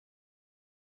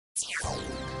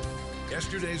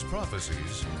Yesterday's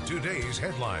prophecies, today's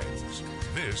headlines.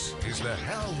 This is the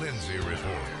Hal Lindsey Report.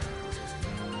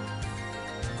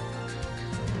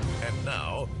 And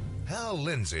now, Hal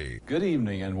Lindsey. Good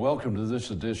evening and welcome to this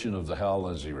edition of the Hal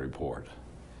Lindsey Report.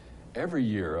 Every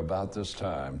year about this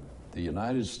time, the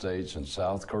United States and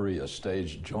South Korea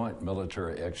stage joint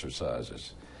military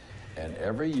exercises. And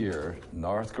every year,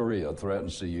 North Korea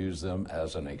threatens to use them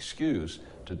as an excuse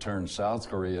to turn South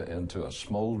Korea into a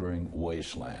smoldering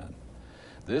wasteland.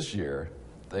 This year,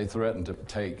 they threaten to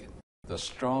take the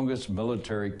strongest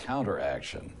military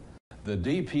counteraction. The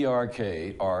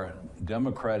DPRK, or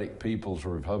Democratic People's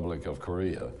Republic of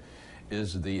Korea,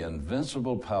 is the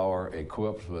invincible power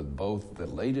equipped with both the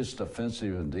latest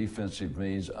offensive and defensive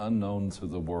means unknown to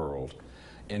the world,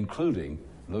 including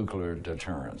nuclear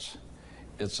deterrence.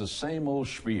 It's the same old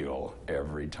spiel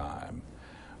every time,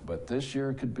 but this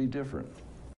year could be different.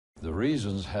 The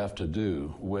reasons have to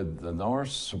do with the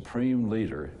North's supreme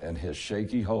leader and his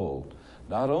shaky hold,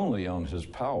 not only on his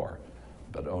power,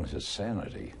 but on his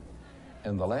sanity.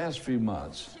 In the last few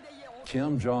months,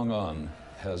 Kim Jong-un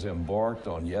has embarked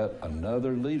on yet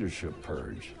another leadership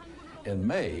purge. In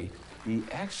May, he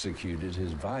executed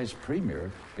his vice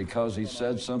premier because he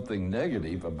said something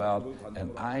negative about an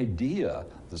idea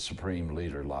the supreme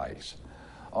leader likes.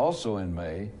 Also in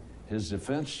May, his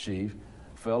defense chief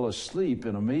fell asleep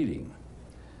in a meeting.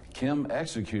 Kim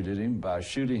executed him by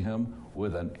shooting him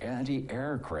with an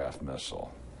anti-aircraft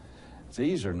missile.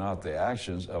 These are not the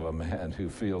actions of a man who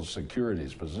feels secure in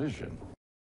his position.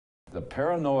 The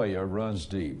paranoia runs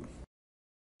deep.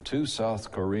 2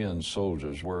 South Korean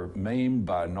soldiers were maimed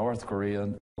by North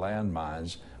Korean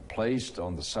landmines placed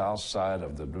on the south side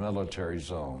of the military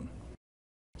zone.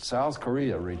 South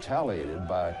Korea retaliated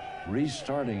by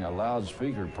restarting a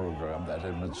loudspeaker program that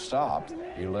had been stopped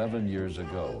 11 years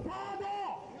ago.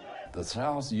 The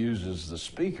South uses the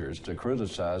speakers to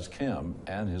criticize Kim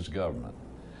and his government.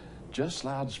 Just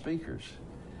loudspeakers,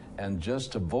 and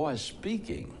just to voice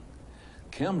speaking.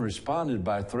 Kim responded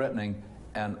by threatening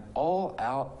an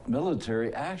all-out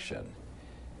military action.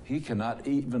 He cannot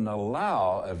even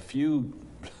allow a few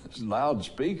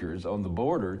loudspeakers on the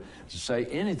border to say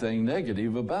anything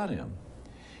negative about him.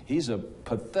 He's a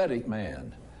pathetic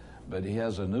man, but he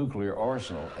has a nuclear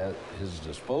arsenal at his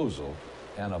disposal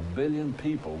and 1 billion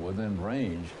people within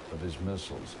range of his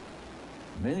missiles.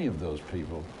 Many of those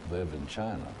people live in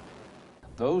China.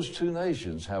 Those 2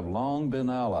 nations have long been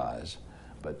allies,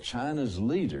 but China's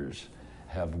leaders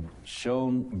have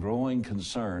shown growing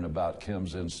concern about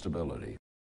Kim's instability.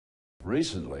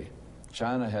 Recently,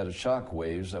 China had shock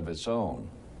waves of its own,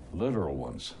 literal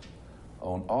ones.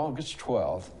 On August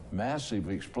 12th, massive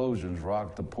explosions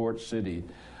rocked the port city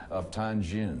of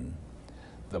Tianjin.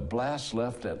 The blast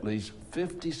left at least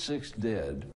 56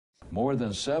 dead, more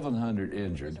than 700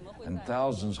 injured, and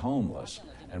thousands homeless,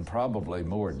 and probably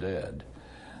more dead.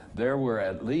 There were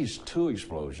at least 2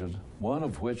 explosions, one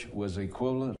of which was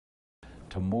equivalent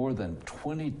to more than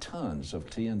 20 tons of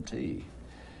TNT,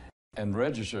 and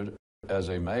registered as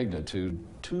a magnitude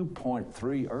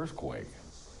 2.3 earthquake.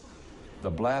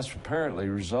 The blast apparently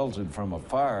resulted from a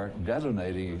fire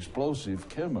detonating explosive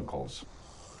chemicals.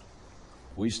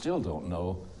 We still don't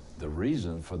know the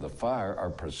reason for the fire or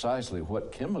precisely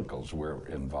what chemicals were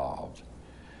involved.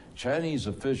 Chinese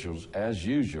officials, as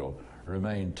usual,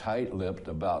 remain tight-lipped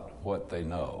about what they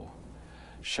know.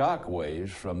 Shock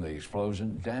waves from the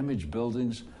explosion damaged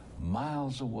buildings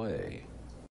miles away.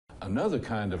 Another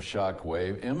kind of shock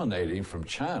wave emanating from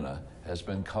China has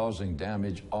been causing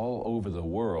damage all over the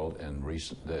world in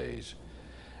recent days.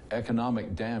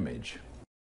 Economic damage.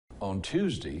 On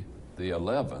Tuesday, the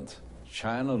 11th,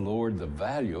 China lowered the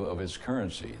value of its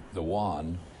currency, the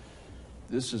yuan.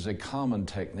 This is a common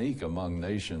technique among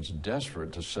nations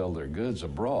desperate to sell their goods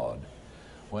abroad.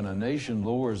 When a nation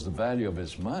lowers the value of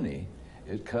its money,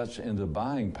 it cuts into the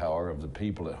buying power of the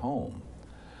people at home.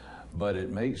 But it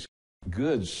makes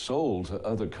goods sold to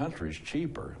other countries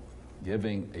cheaper,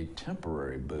 giving a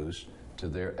temporary boost to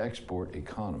their export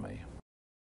economy.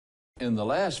 In the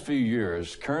last few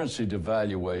years, currency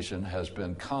devaluation has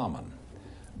been common,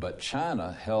 but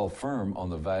China held firm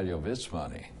on the value of its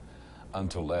money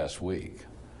until last week.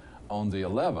 On the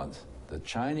 11th, the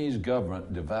Chinese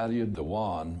government devalued the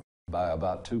yuan by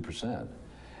about 2%.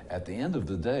 At the end of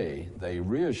the day, they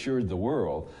reassured the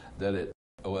world that it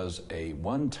was a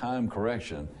one-time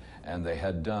correction and they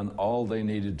had done all they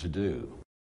needed to do.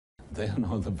 Then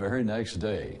on the very next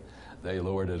day, they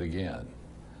lowered it again.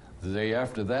 The day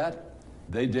after that,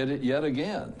 they did it yet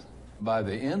again. By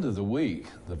the end of the week,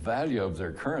 the value of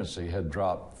their currency had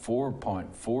dropped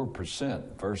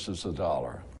 4.4% versus the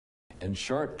dollar. In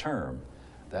short term,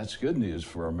 That's good news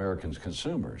for American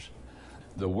consumers.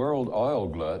 The world oil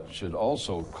glut should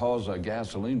also cause a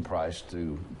gasoline price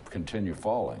to continue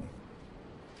falling.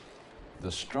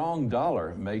 The strong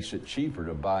dollar makes it cheaper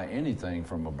to buy anything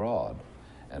from abroad,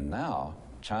 and now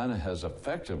China has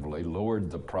effectively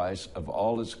lowered the price of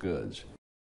all its goods.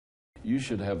 You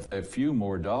should have a few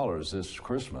more dollars this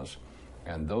Christmas,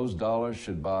 and those dollars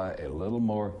should buy a little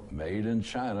more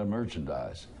made-in-China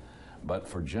merchandise. But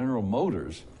for General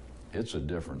Motors, it's a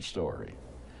different story.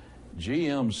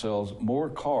 GM sells more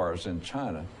cars in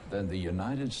China than the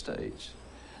United States.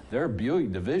 Their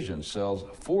Buick division sells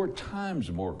 4 times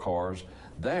more cars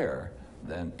there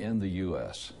than in the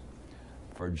U.S.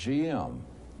 For GM,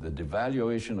 the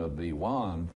devaluation of the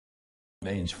yuan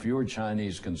means fewer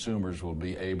Chinese consumers will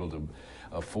be able to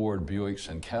afford Buicks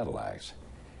and Cadillacs.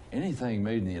 Anything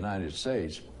made in the United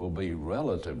States will be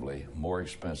relatively more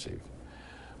expensive.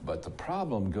 But the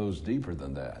problem goes deeper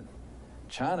than that.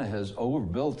 China has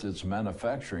overbuilt its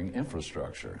manufacturing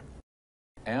infrastructure.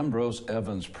 Ambrose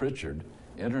Evans Pritchard,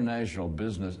 international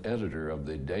business editor of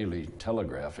the Daily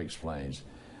Telegraph, explains,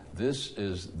 this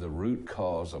is the root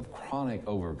cause of chronic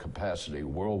overcapacity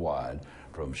worldwide,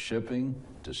 from shipping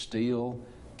to steel,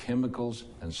 chemicals,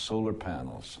 and solar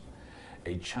panels.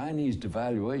 A Chinese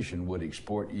devaluation would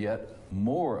export yet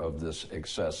more of this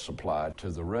excess supply to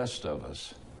the rest of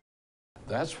us.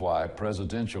 That's why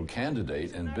presidential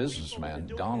candidate and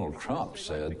businessman Donald Trump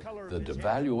said the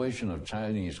devaluation of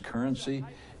Chinese currency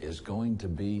is going to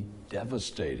be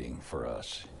devastating for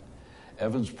us.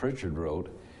 Evans Pritchard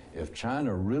wrote, if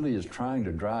China really is trying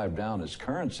to drive down its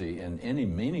currency in any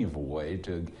meaningful way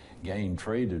to gain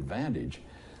trade advantage,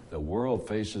 the world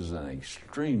faces an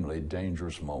extremely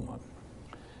dangerous moment.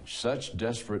 Such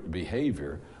desperate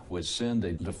behavior would send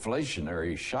a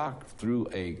deflationary shock through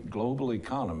a global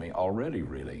economy already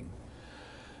reeling.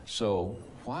 So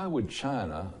why would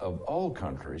China, of all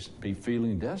countries, be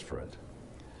feeling desperate?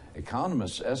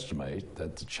 Economists estimate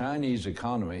that the Chinese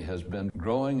economy has been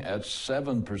growing at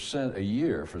 7% a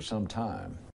year for some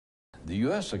time. The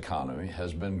U.S. economy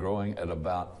has been growing at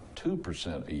about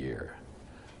 2% a year.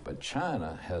 But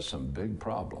China has some big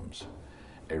problems.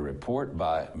 A report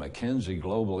by McKinsey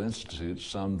Global Institute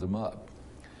summed them up.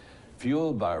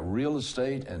 Fueled by real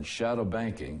estate and shadow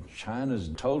banking, China's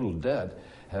total debt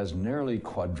has nearly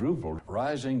quadrupled,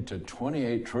 rising to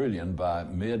 $28 trillion by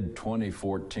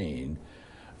mid-2014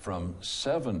 from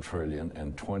 $7 trillion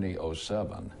in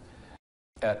 2007.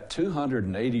 At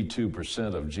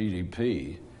 282% of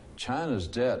GDP, China's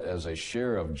debt as a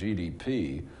share of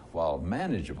GDP, while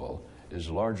manageable, is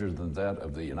larger than that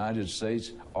of the United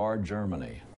States or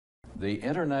Germany. The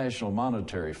International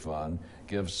Monetary Fund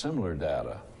gives similar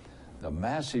data. The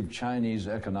massive Chinese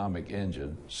economic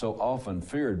engine, so often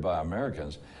feared by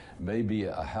Americans, may be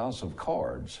a house of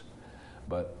cards.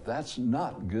 But that's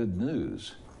not good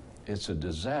news. It's a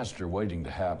disaster waiting to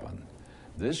happen.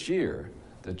 This year,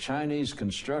 the Chinese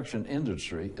construction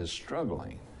industry is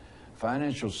struggling.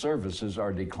 Financial services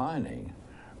are declining.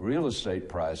 Real estate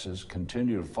prices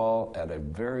continue to fall at a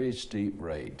very steep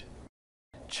rate.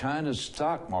 China's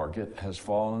stock market has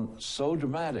fallen so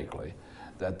dramatically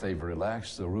that they've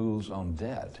relaxed the rules on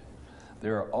debt. They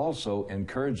are also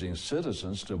encouraging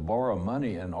citizens to borrow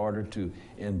money in order to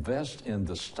invest in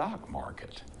the stock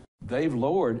market. They've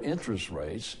lowered interest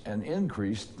rates and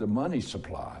increased the money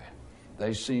supply.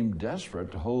 They seem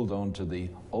desperate to hold on to the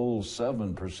old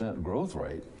 7% growth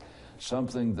rate,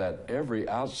 something that every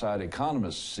outside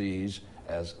economist sees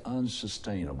as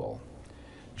unsustainable.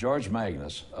 George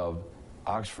Magnus of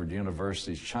Oxford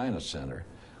University's China Center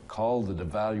called the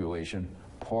devaluation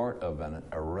part of an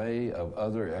array of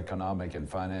other economic and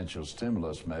financial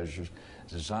stimulus measures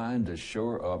designed to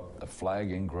shore up the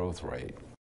flagging growth rate.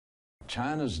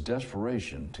 China's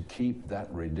desperation to keep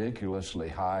that ridiculously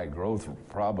high growth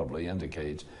probably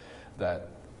indicates that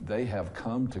they have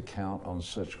come to count on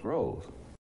such growth.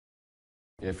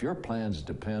 If your plans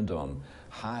depend on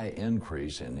high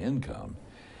increase in income,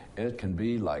 it can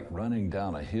be like running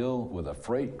down a hill with a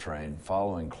freight train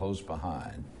following close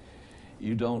behind.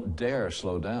 You don't dare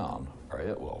slow down or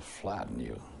it will flatten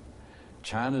you.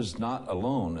 China's not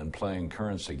alone in playing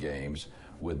currency games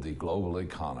with the global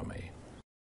economy.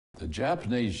 The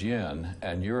Japanese yen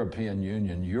and European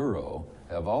Union euro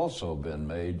have also been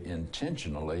made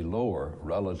intentionally lower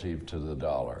relative to the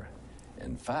dollar.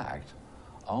 In fact,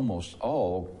 almost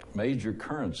all major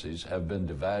currencies have been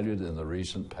devalued in the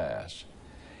recent past.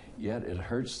 Yet it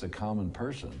hurts the common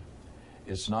person.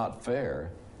 It's not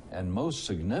fair, and most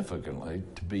significantly,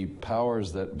 to be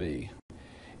powers that be.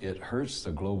 It hurts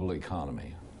the global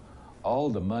economy. All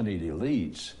the moneyed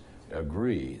elites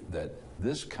agree that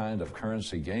This kind of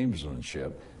currency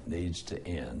gamesmanship needs to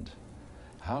end.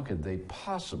 How could they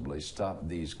possibly stop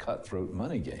these cutthroat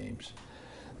money games?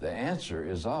 The answer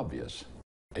is obvious: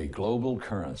 a global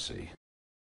currency.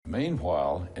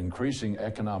 Meanwhile, increasing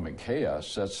economic chaos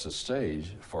sets the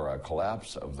stage for a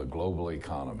collapse of the global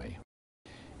economy.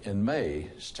 In May,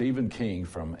 Stephen King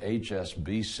from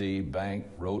HSBC Bank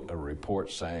wrote a report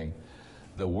saying,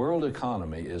 "The world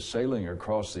economy is sailing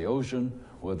across the ocean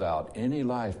without any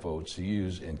lifeboats to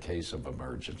use in case of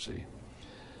emergency."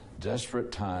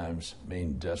 Desperate times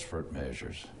mean desperate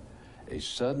measures. A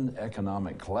sudden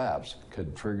economic collapse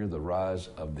could trigger the rise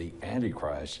of the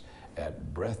Antichrist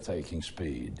at breathtaking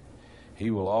speed. He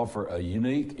will offer a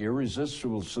unique,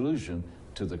 irresistible solution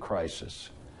to the crisis.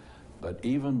 But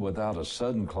even without a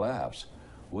sudden collapse,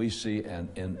 we see an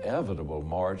inevitable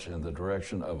march in the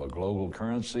direction of a global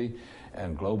currency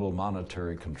and global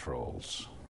monetary controls.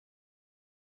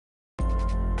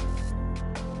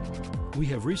 We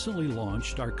have recently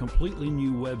launched our completely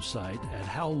new website at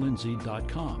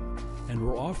hallindsey.com, and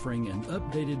we're offering an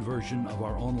updated version of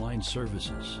our online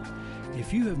services.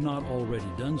 If you have not already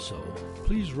done so,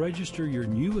 please register your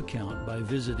new account by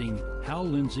visiting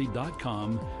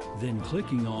hallindsey.com, then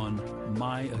clicking on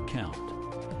My Account.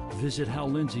 Visit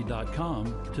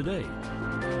hallindsey.com today.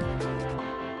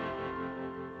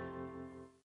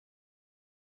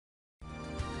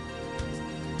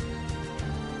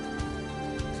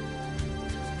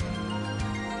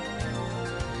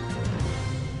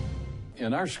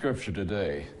 In our scripture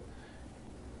today,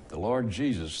 the Lord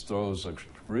Jesus throws a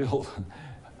real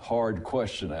hard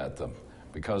question at them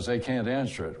because they can't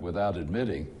answer it without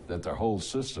admitting that their whole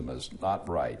system is not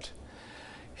right.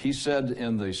 He said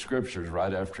in the scriptures,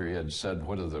 right after he had said,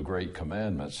 "What are the great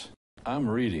commandments?" I'm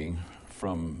reading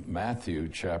from Matthew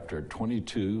chapter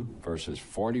 22, verses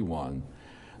 41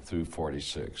 through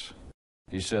 46.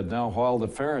 He said, "Now while the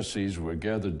Pharisees were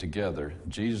gathered together,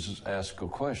 Jesus asked a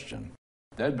question."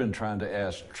 They'd been trying to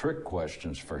ask trick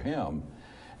questions for him,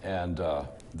 and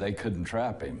they couldn't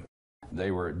trap him.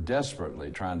 They were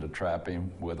desperately trying to trap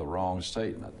him with a wrong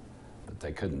statement, but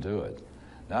they couldn't do it.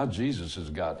 Now Jesus has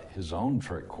got his own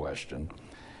trick question.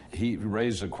 He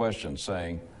raised a question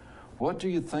saying, "What do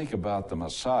you think about the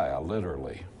Messiah,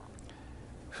 literally?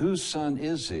 Whose son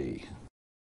is he?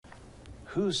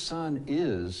 Whose son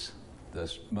is the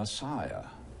Messiah?"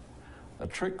 A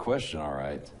trick question, all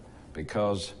right,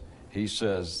 because he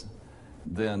says,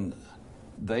 then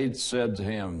they said to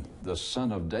him, "The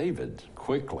son of David,"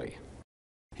 quickly.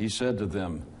 He said to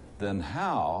them, "Then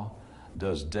how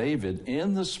does David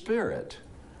in the Spirit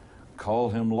call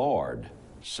him Lord,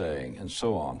 saying," and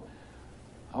so on.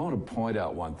 I want to point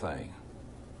out one thing.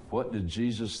 What did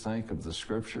Jesus think of the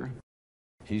scripture?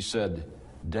 He said,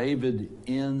 David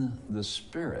in the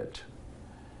Spirit.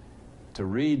 To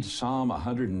read Psalm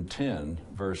 110,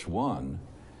 verse 1,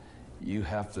 you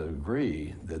have to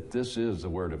agree that this is the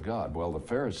Word of God. Well, the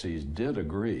Pharisees did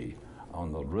agree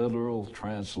on the literal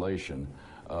translation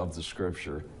of the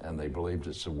Scripture, and they believed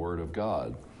it's the Word of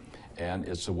God. And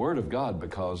it's the Word of God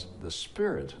because the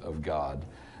Spirit of God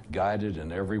guided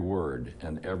in every word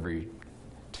and every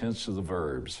tense of the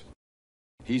verbs.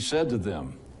 He said to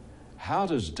them, "How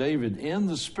does David in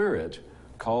the Spirit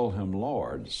call him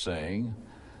Lord, saying,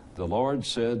 'The Lord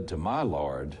said to my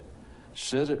Lord,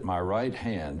 sit at my right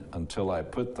hand until I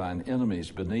put thine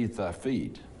enemies beneath thy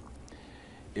feet'?"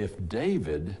 If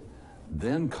David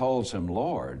then calls him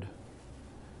Lord,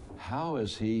 how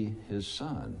is he his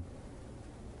son?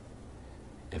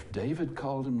 If David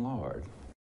called him Lord,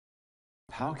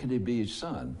 how can he be his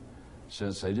son,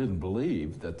 since they didn't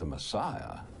believe that the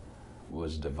Messiah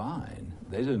was divine?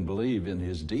 They didn't believe in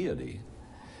his deity.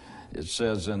 It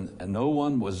says, and no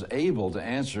one was able to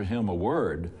answer him a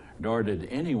word, nor did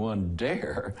anyone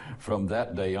dare from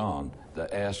that day on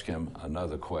to ask him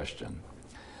another question.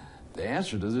 The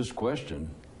answer to this question,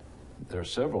 there are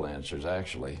several answers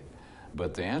actually,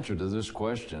 but the answer to this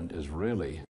question is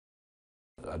really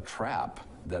a trap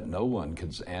that no one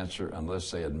could answer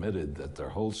unless they admitted that their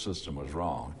whole system was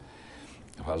wrong.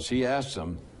 Because he asked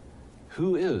them,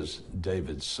 who is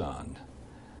David's son?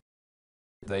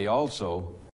 They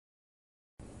also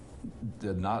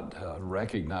did not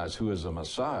recognize who is the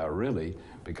Messiah, really,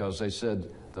 because they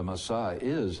said the Messiah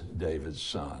is David's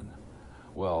son.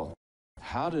 Well,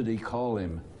 how did he call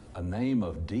him a name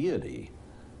of deity?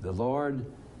 The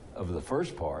Lord of the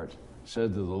first part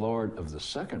said to the Lord of the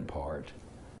second part,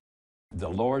 the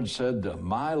Lord said to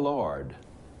my Lord,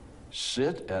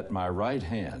 sit at my right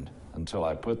hand until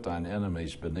I put thine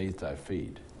enemies beneath thy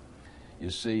feet. You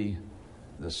see,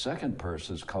 the second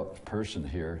person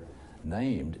here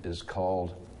named is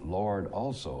called Lord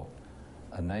also.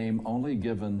 a name only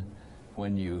given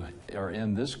when you are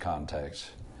in this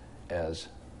context as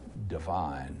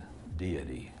divine,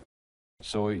 deity.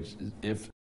 So if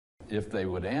they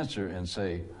would answer and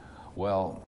say,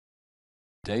 well,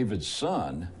 David's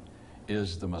son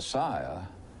is the Messiah,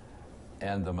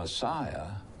 and the Messiah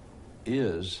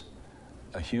is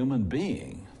a human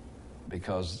being,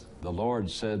 because the Lord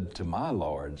said to my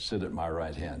Lord, sit at my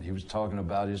right hand. He was talking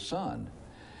about his son.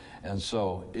 And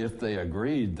so if they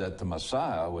agreed that the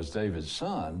Messiah was David's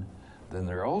son, then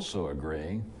they're also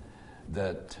agreeing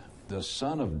that the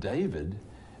son of David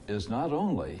is not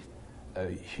only a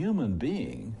human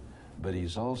being, but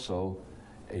he's also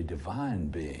a divine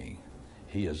being.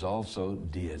 He is also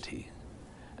deity.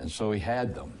 And so he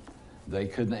had them. They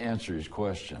couldn't answer his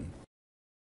question.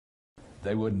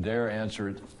 They wouldn't dare answer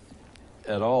it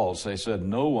at all. So they said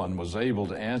no one was able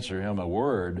to answer him a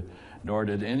word, nor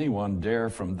did anyone dare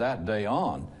from that day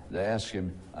on to ask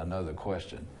him another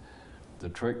question. The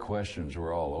trick questions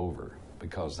were all over,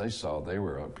 because they saw they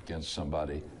were up against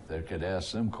somebody that could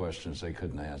ask them questions they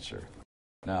couldn't answer.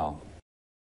 Now,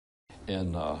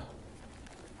 in a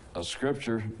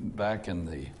scripture back in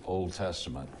the Old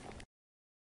Testament,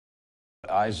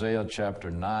 Isaiah chapter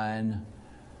 9,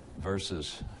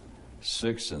 verses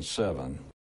 6 and 7,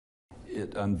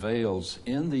 it unveils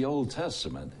in the Old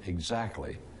Testament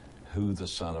exactly who the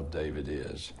Son of David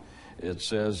is. It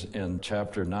says in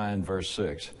chapter 9, verse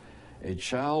 6, a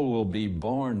child will be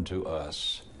born to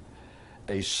us,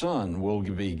 a son will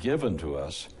be given to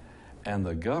us, and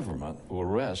the government will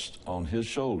rest on his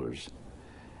shoulders.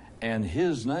 And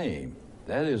his name,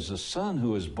 that is the son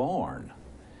who is born,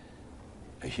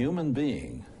 a human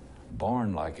being,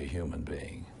 born like a human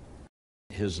being.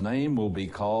 His name will be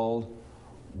called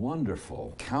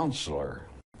Wonderful Counselor.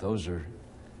 Those are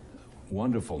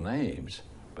wonderful names.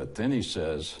 But then he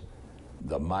says,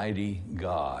 the Mighty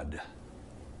God,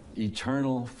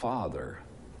 Eternal Father.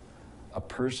 A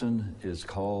person is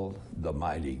called the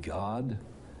Mighty God.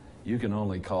 You can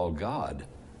only call God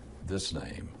this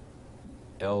name,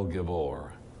 El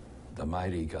Gibor, the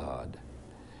Mighty God.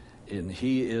 And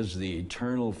he is the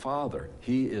Eternal Father.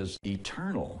 He is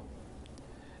eternal.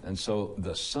 And so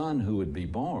the Son who would be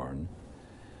born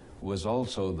was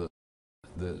also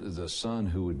the Son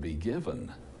who would be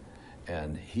given.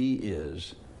 And he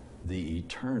is the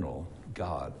eternal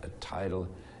God, a title,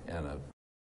 and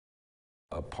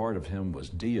a part of him was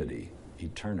deity,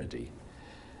 eternity.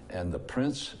 And the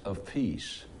Prince of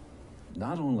Peace,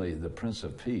 not only the Prince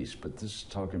of Peace, but this is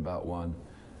talking about one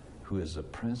who is the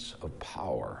Prince of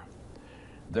Power.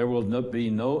 There will be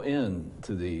no end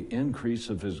to the increase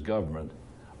of his government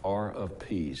or of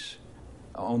peace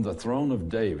on the throne of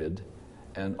David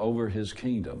and over his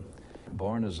kingdom.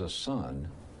 Born as a son,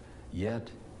 yet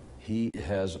he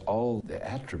has all the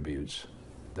attributes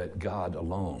that God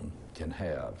alone can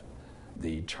have.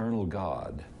 The eternal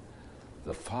God,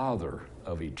 the Father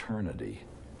of eternity,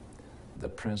 the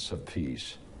Prince of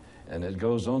Peace. And it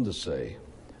goes on to say,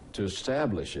 to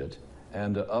establish it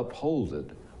and to uphold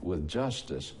it with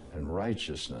justice and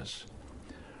righteousness.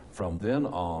 From then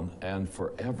on and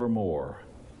forevermore,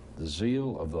 the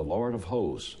zeal of the Lord of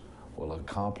hosts will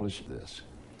accomplish this.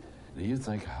 Do you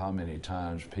think how many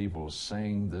times people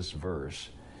sing this verse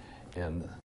in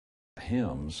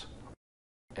hymns,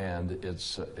 and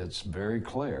it's very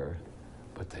clear,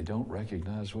 but they don't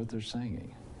recognize what they're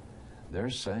singing? They're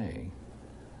saying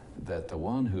that the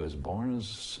one who is born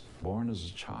as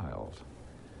a child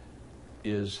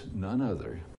is none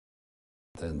other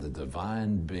than the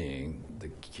divine being, the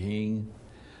King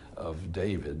of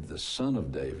David, the Son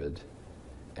of David,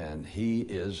 and he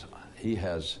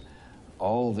has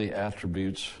all the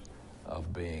attributes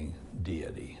of being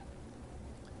deity.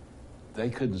 They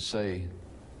couldn't say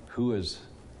who is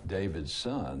David's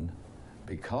son,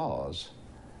 because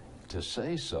to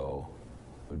say so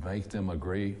would make them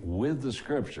agree with the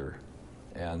scripture.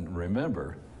 And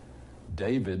remember,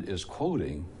 David is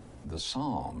quoting the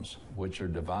Psalms, which are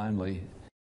divinely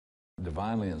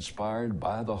inspired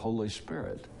by the Holy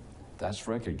Spirit. That's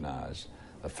recognized.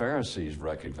 The Pharisees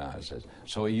recognize it.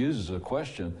 So he uses a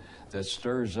question that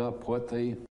stirs up what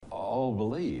they all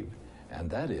believe, and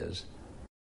that is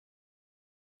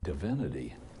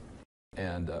divinity.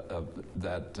 And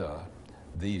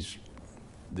these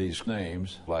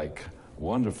names, like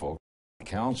Wonderful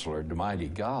Counselor, the Mighty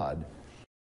God,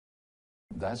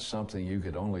 that's something you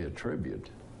could only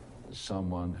attribute to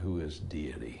someone who is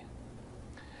deity.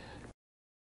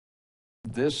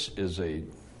 This is a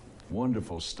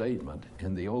wonderful statement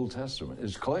in the Old Testament.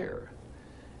 It's clear.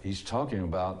 He's talking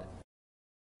about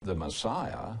the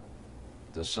Messiah,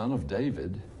 the Son of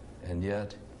David, and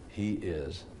yet he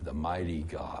is the Mighty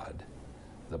God,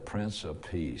 the Prince of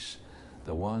Peace,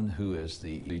 the one who is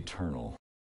the eternal,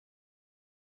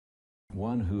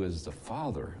 one who is the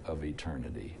Father of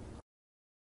eternity.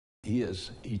 He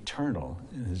is eternal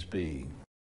in his being.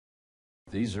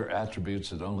 These are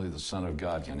attributes that only the Son of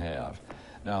God can have.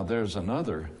 Now, there's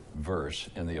another verse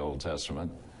in the Old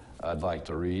Testament I'd like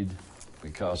to read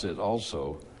because it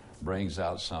also brings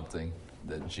out something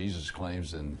that Jesus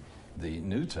claims in the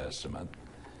New Testament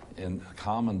in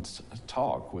common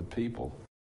talk with people.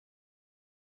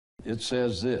 It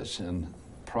says this in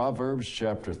Proverbs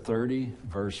chapter 30,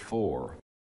 verse 4.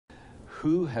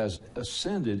 Who has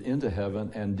ascended into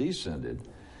heaven and descended?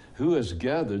 Who has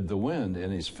gathered the wind in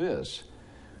his fist?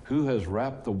 Who has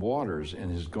wrapped the waters in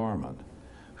his garment?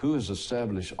 Who has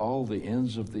established all the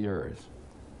ends of the earth?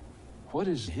 What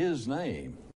is his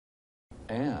name?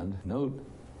 And note,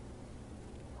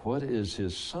 what is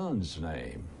his son's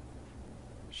name?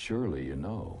 Surely you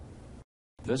know.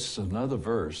 This is another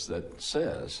verse that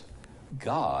says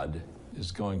God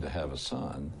is going to have a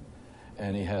son,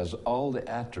 and he has all the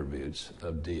attributes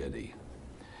of deity.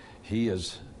 He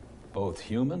is both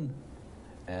human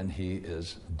and he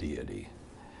is deity.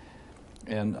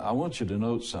 And I want you to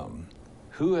note something.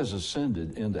 Who has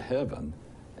ascended into heaven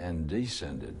and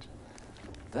descended?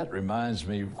 That reminds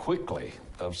me quickly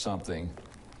of something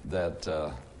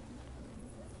that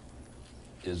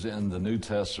is in the New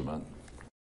Testament,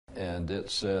 and it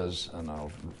says, and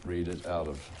I'll read it out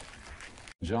of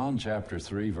John chapter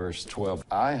 3, verse 12.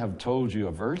 I have told you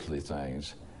of earthly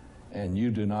things, and you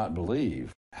do not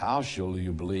believe. How shall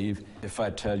you believe if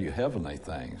I tell you heavenly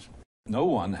things? No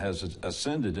one has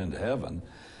ascended into heaven,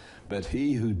 but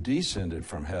he who descended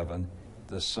from heaven,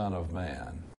 the Son of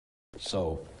Man.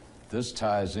 So this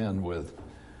ties in with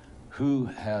who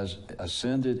has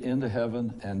ascended into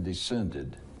heaven and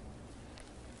descended,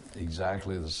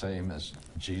 exactly the same as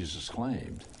Jesus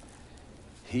claimed.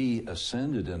 He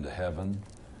ascended into heaven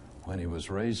when he was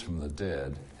raised from the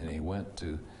dead, and he went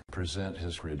to present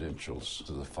his credentials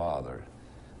to the Father.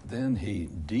 Then he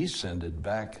descended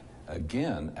back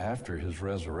again after his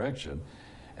resurrection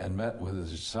and met with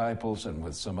his disciples and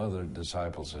with some other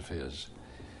disciples of his,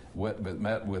 but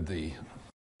met with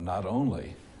not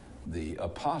only the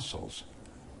apostles,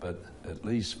 but at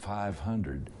least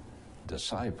 500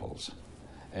 disciples.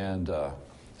 And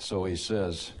so he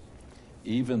says,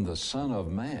 even the Son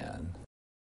of Man.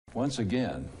 Once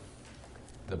again,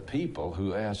 the people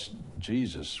who asked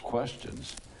Jesus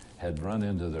questions had run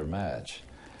into their match.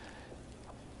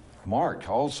 Mark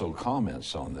also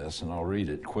comments on this, and I'll read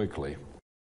it quickly.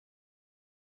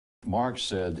 Mark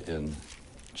said in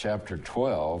chapter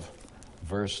 12,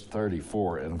 verse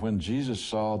 34, and when Jesus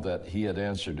saw that he had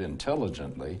answered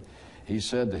intelligently, he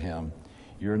said to him,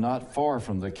 you're not far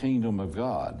from the kingdom of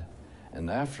God. And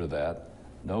after that,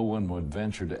 no one would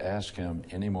venture to ask him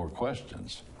any more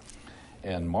questions.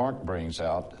 And Mark brings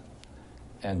out,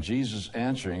 and Jesus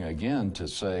answering again to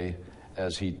say,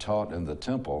 as he taught in the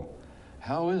temple,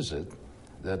 how is it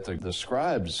that the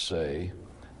scribes say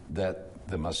that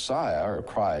the Messiah, or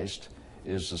Christ,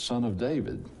 is the son of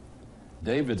David?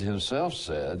 David himself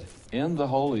said, in the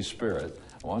Holy Spirit,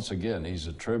 once again, he's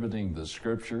attributing the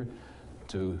scripture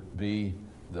to be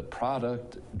the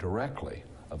product directly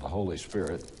of the Holy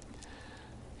Spirit.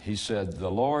 He said,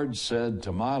 the Lord said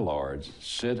to my Lord,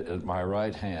 sit at my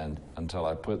right hand until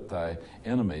I put thy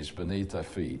enemies beneath thy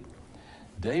feet.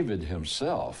 David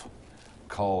himself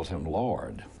called him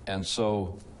Lord. And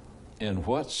so, in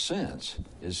what sense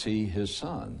is he his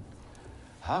son?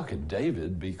 How could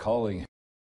David be calling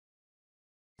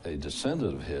a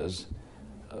descendant of his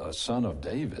a son of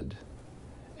David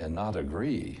and not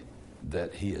agree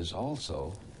that he is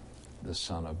also the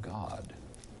Son of God?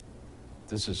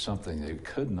 This is something they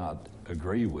could not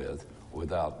agree with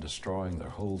without destroying their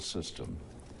whole system.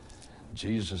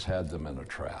 Jesus had them in a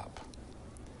trap.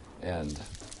 And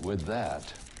with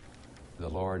that, the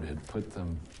Lord had put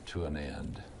them to an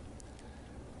end.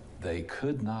 They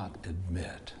could not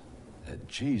admit that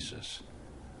Jesus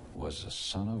was the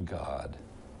Son of God,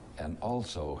 and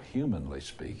also, humanly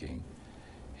speaking,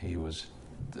 he was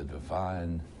the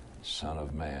divine Son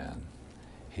of Man.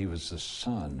 He was the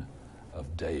son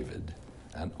of David,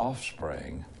 an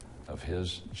offspring of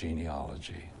his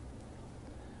genealogy.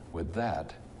 With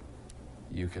that,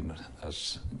 you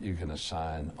can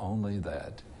assign only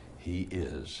that he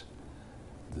is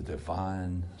the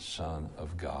divine Son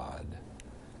of God.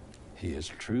 He is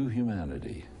true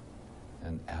humanity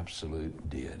and absolute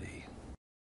deity.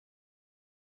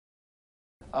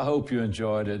 I hope you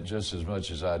enjoyed it just as much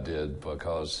as I did,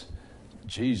 because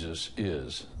Jesus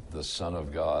is the Son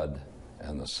of God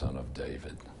and the Son of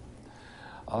David.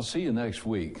 I'll see you next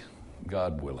week,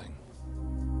 God willing.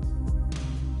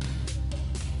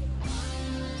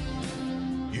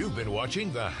 You've been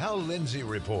watching the Hal Lindsey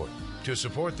Report. To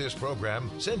support this program,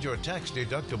 send your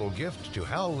tax-deductible gift to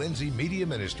Hal Lindsey Media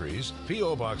Ministries,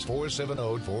 P.O. Box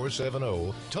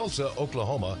 470-470, Tulsa,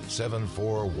 Oklahoma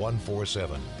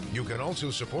 74147. You can also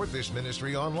support this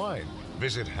ministry online.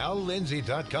 Visit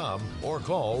hallindsey.com or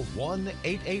call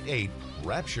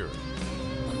 1-888-RAPTURE.